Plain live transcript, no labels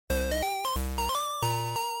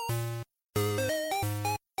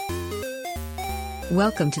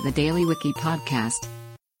Welcome to the Daily Wiki podcast,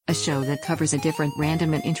 a show that covers a different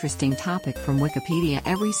random and interesting topic from Wikipedia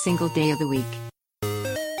every single day of the week.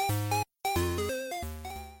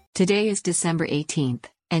 Today is December 18th,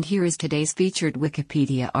 and here is today's featured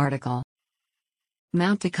Wikipedia article.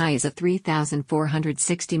 Mount Tokai is a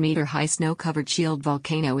 3,460-meter high snow-covered shield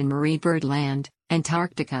volcano in Marie Byrd Land,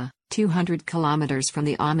 Antarctica, 200 kilometers from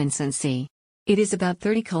the Amundsen Sea. It is about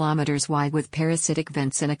 30 kilometers wide with parasitic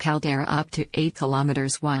vents and a caldera up to 8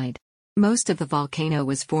 kilometers wide. Most of the volcano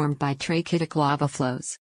was formed by trachytic lava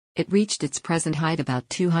flows. It reached its present height about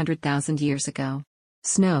 200,000 years ago.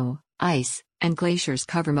 Snow, ice, and glaciers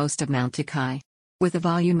cover most of Mount Tokai. With a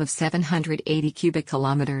volume of 780 cubic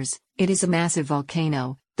kilometers, it is a massive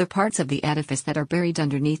volcano. The parts of the edifice that are buried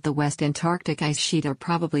underneath the West Antarctic ice sheet are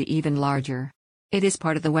probably even larger. It is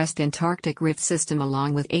part of the West Antarctic Rift System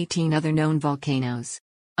along with 18 other known volcanoes.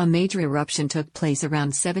 A major eruption took place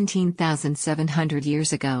around 17,700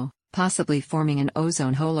 years ago, possibly forming an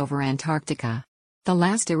ozone hole over Antarctica. The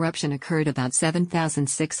last eruption occurred about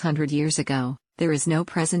 7,600 years ago. There is no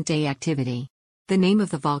present-day activity. The name of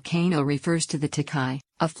the volcano refers to the Tokai,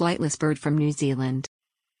 a flightless bird from New Zealand.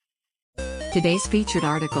 Today's featured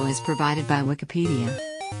article is provided by Wikipedia.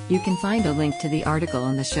 You can find a link to the article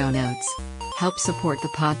in the show notes. Help support the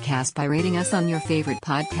podcast by rating us on your favorite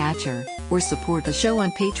podcatcher, or support the show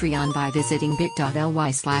on Patreon by visiting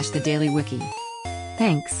bit.ly/thedailywiki.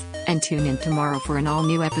 Thanks, and tune in tomorrow for an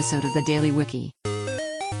all-new episode of the Daily Wiki.